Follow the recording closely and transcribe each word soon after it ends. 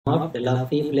of del of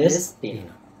t plus t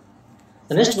naught.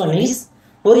 The next one is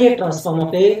Fourier transform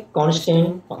of a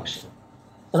constant function.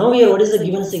 So now here what is the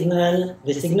given signal?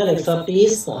 The signal x of t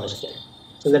is constant.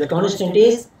 So that constant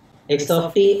is x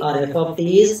of t or f of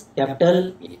t is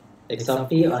capital A. X of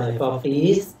t or f of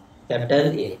t is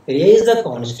capital A. Where A is the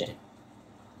constant.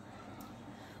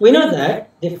 We know that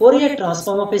the Fourier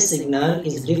transform of a signal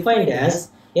is defined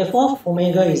as f of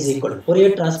omega is equal.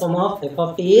 Fourier transform of f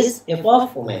of t is f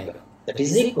of omega. That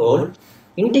is equal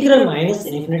integral minus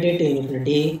infinity to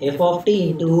infinity f of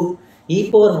t into e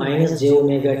power minus j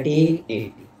omega t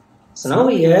dt. So now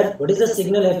here, what is the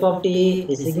signal f of t?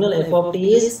 The signal f of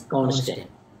t is constant.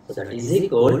 So that is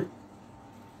equal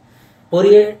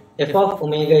Fourier f of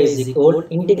omega is equal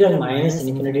integral minus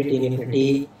infinity to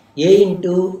infinity a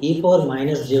into e power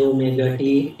minus j omega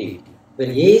t dt. Where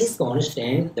a is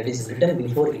constant, that is written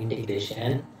before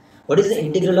integration. What is the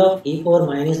integral of e power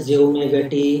minus j omega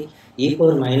t? E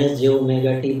power minus j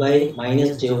omega t by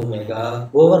minus j omega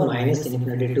over minus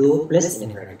infinity to plus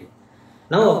infinity.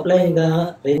 Now applying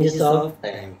the ranges of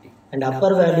time t, and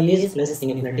upper value is plus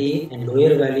infinity and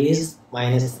lower value is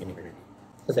minus infinity.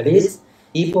 So that is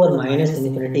e power minus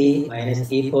infinity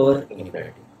minus e power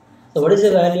infinity. So what is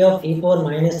the value of e power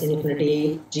minus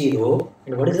infinity? 0.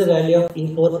 And what is the value of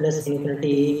e power plus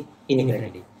infinity?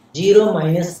 Infinity. 0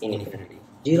 minus infinity.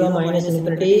 0 minus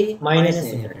infinity minus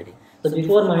infinity. So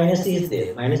before minus is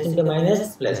there, minus into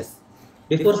minus plus.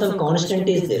 Before some constant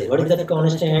is there. What is that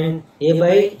constant? A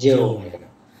by j omega.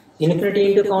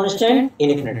 Infinity into constant?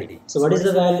 Infinity. So what is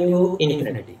the value?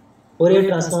 Infinity. Fourier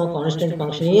transform of constant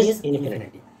function is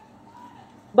infinity.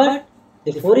 But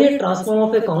the Fourier transform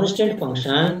of a constant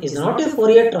function is not a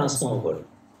Fourier transformable.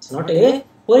 It's not a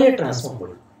Fourier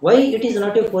transformable. Why it is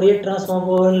not a Fourier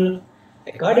transformable?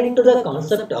 According to the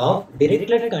concept of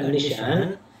Dirichlet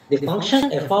condition, the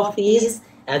function f of t is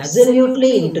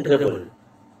absolutely integrable.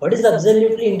 What is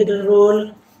absolutely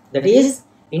integrable? That is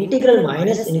integral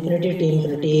minus infinity to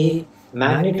infinity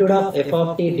magnitude of f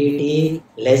of t dt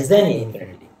less than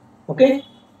infinity. Okay?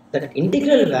 That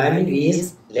integral value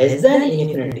is less than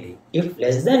infinity. If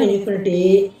less than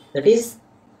infinity, that is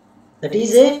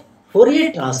a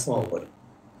Fourier transformable.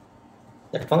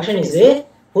 That function is a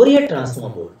Fourier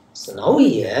transformable. So now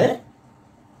here,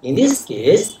 in this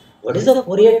case, what is the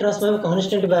Fourier transform of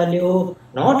constant value?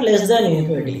 Not less than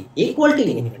infinity, equal to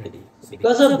infinity.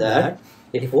 Because of that,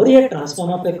 the Fourier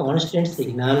transform of a constant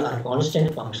signal or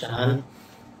constant function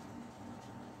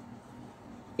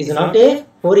is not a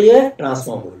Fourier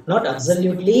transformable, not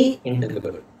absolutely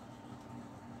integrable.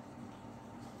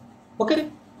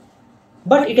 Okay,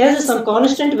 but it has some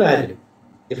constant value.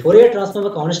 The Fourier transform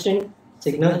of a constant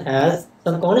signal has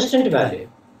some constant value.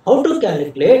 How to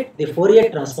calculate the Fourier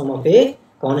transform of a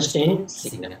constant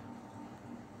signal?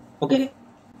 Okay,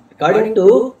 according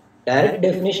to direct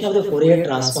definition of the Fourier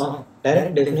transform,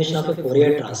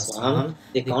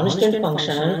 the constant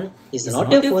function is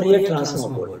not a Fourier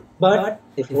transformable, but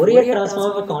the Fourier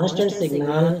transform of a constant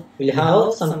signal will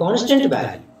have some constant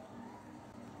value.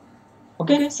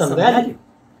 Okay, some value.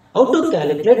 How to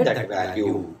calculate that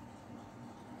value?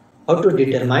 How to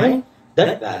determine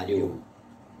that value?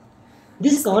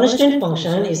 This constant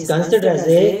function is considered as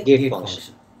a gate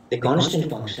function. The constant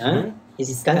function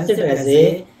is considered as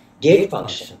a gate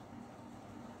function.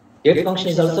 Gate function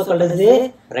is also called as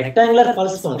a rectangular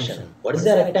pulse function. What is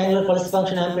the rectangular pulse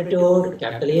function amplitude?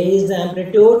 Capital A is the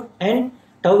amplitude and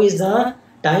tau is the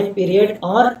time period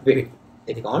or width.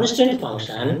 The constant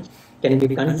function can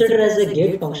be considered as a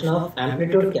gate function of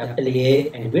amplitude capital A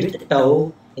and width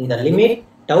tau in the limit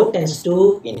tau tends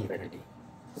to infinity.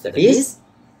 That is,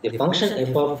 the function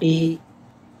f of t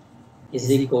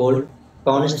is equal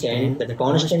constant. That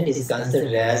constant is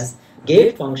considered as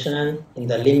gate function in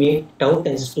the limit tau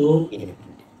tends to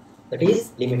infinity. That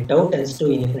is, limit tau tends to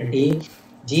infinity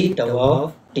g tau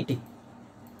of t.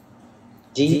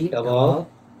 G tau of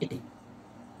t.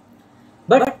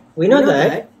 But we know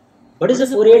that what is the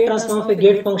Fourier transform of a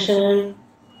gate function?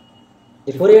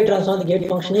 The Fourier transform of the gate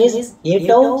function is a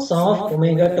tau sum of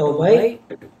omega tau by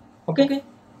 2. Okay?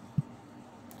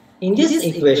 In this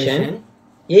equation,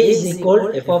 a is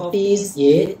equal, f of t is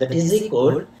a, that is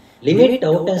equal, limit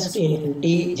tau tends to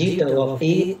infinity g tau of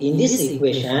t. In this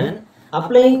equation,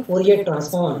 applying Fourier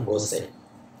transform on both sides.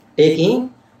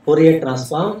 Taking Fourier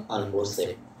transform on both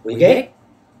sides. We get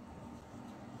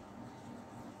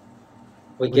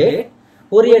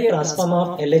Fourier transform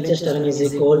of LHS term is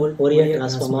equal Fourier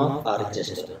transform of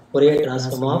RHS term. Fourier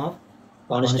transform of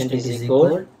constant is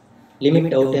equal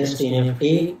limit tau tends to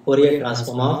infinity Fourier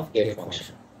transform of gate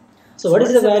function. So what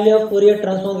is the value of Fourier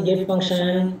transform of gate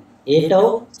function? A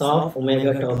tau sum of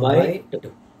omega tau by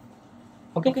 2.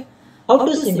 Okay. How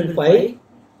to simplify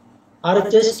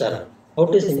RHS term? How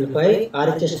to simplify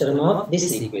RHS term of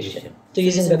this equation? So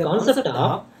using the concept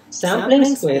of sampling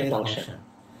square function.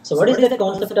 So what is the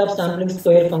concept of sampling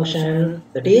square function?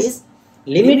 That is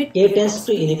limit k tends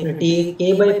to infinity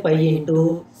k by pi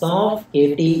into sof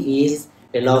kt is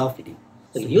del of t.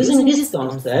 So using this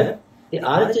concept, the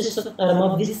RHS term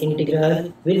of this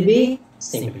integral will be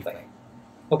simplified.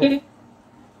 Okay.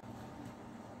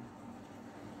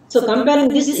 So comparing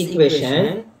this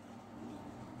equation,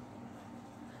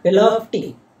 del of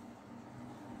t.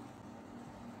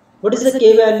 What is the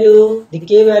k value? The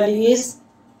k value is,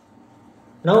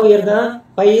 now here the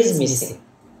pi is missing.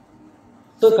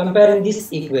 So comparing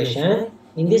this equation,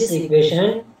 in this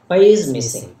equation pi is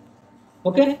missing.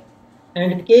 Okay,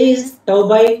 and k is tau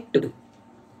by 2.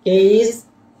 K is,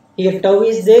 here tau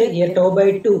is there, here tau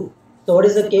by 2. So what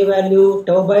is the k value?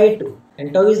 Tau by 2,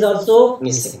 and tau is also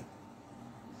missing.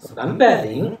 So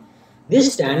comparing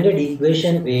this standard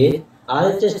equation with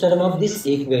RHS term of this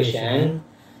equation,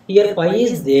 here pi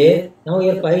is there, now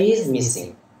here pi is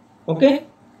missing. Okay,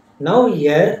 now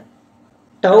here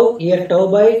tau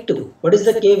by 2. What is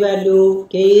the k value?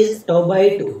 K is tau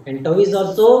by 2, and tau is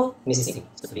also missing.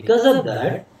 So because of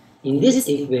that, in this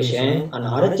equation on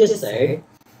RHS side,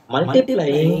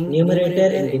 multiplying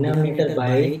numerator and denominator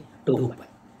by 2 pi.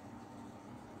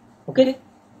 Okay,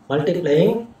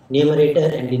 multiplying numerator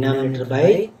and denominator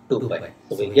by 2 pi.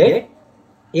 So we get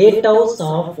a tau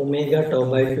of omega tau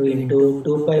by 2 into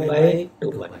 2 pi by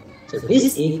 2 pi. So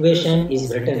this equation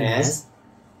is written as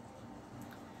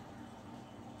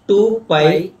 2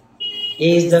 pi.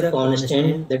 A is the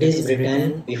constant that is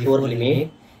written before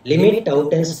limit. Limit tau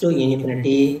tends to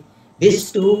infinity.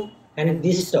 This 2 and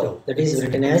this tau, that is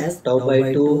written as tau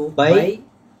by 2 by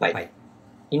pi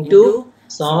into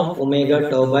sof omega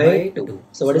tau by 2.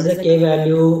 So what is the k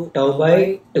value? Tau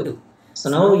by 2. So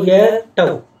now here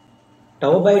tau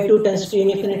by 2 tends to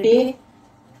infinity,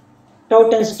 tau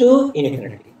tends to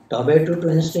infinity. Tau by 2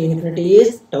 tends to infinity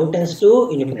is tau tends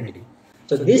to infinity.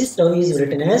 So this tau is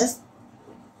written as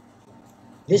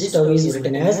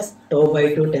tau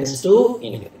by 2 tends to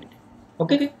infinity.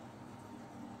 Okay.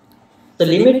 So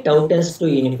limit tau tends to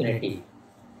infinity.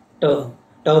 Tau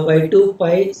by 2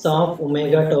 pi sof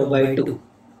omega tau by 2.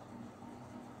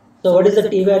 So what is the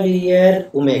t value here?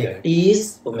 Omega. T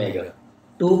is omega.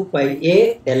 2 pi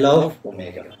a del of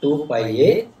omega. 2 pi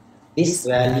a. This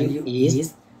value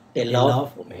is del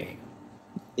of omega.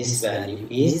 This value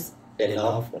is del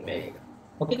of omega.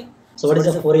 Okay. So what is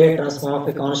the Fourier transform of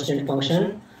a constant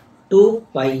function? 2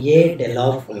 pi a del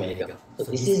of omega. So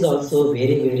this is also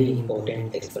very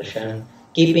important expression.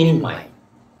 Keep in mind.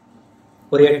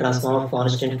 Fourier transform of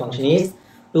constant function is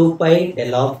 2 pi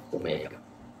del of omega.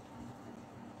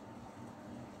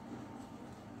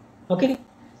 Okay.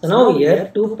 So now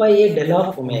here 2 pi a del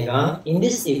of omega. In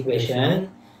this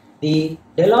equation, the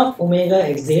del of omega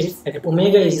exists at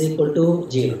omega is equal to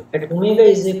 0. At omega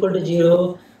is equal to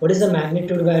 0, what is the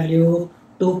magnitude value?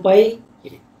 2 pi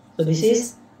a. So this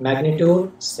is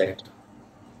magnitude spectrum.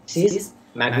 This is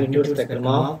magnitude spectrum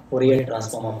of Fourier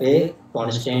transform of a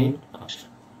constant function.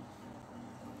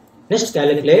 Next,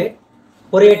 calculate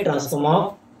Fourier transform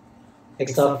of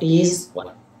x of t is 1.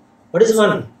 What is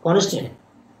 1? Constant.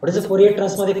 What is the Fourier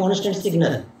transform of a constant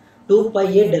signal? 2 pi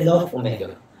a del of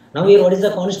omega. Now here what is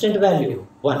the constant value?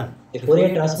 1. The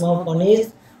Fourier transform of 1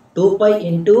 is 2 pi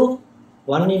into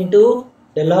 1 into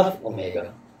del of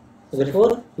omega. So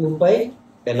therefore 2 pi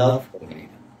del of omega.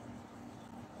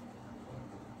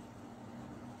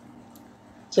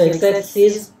 So x-axis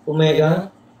is omega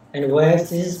and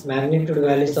y-axis is magnitude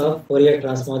values of Fourier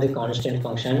transform of the constant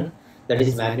function, that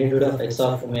is magnitude of x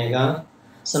of omega.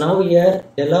 So now here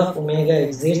del of omega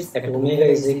exists at omega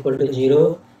is equal to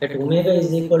 0. At omega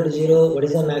is equal to 0, what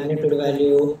is the magnitude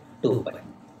value? 2 pi.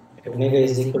 At omega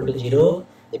is equal to 0,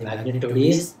 the magnitude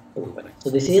is 2 pi. So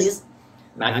this is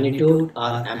magnitude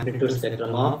or amplitude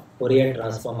spectrum of Fourier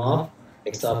transform of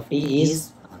x of t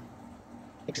is 1.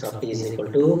 X of t is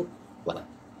equal to 1.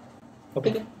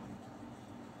 Okay.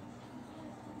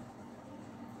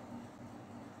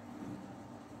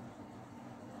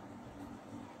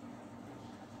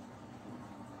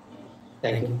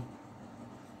 Thank you.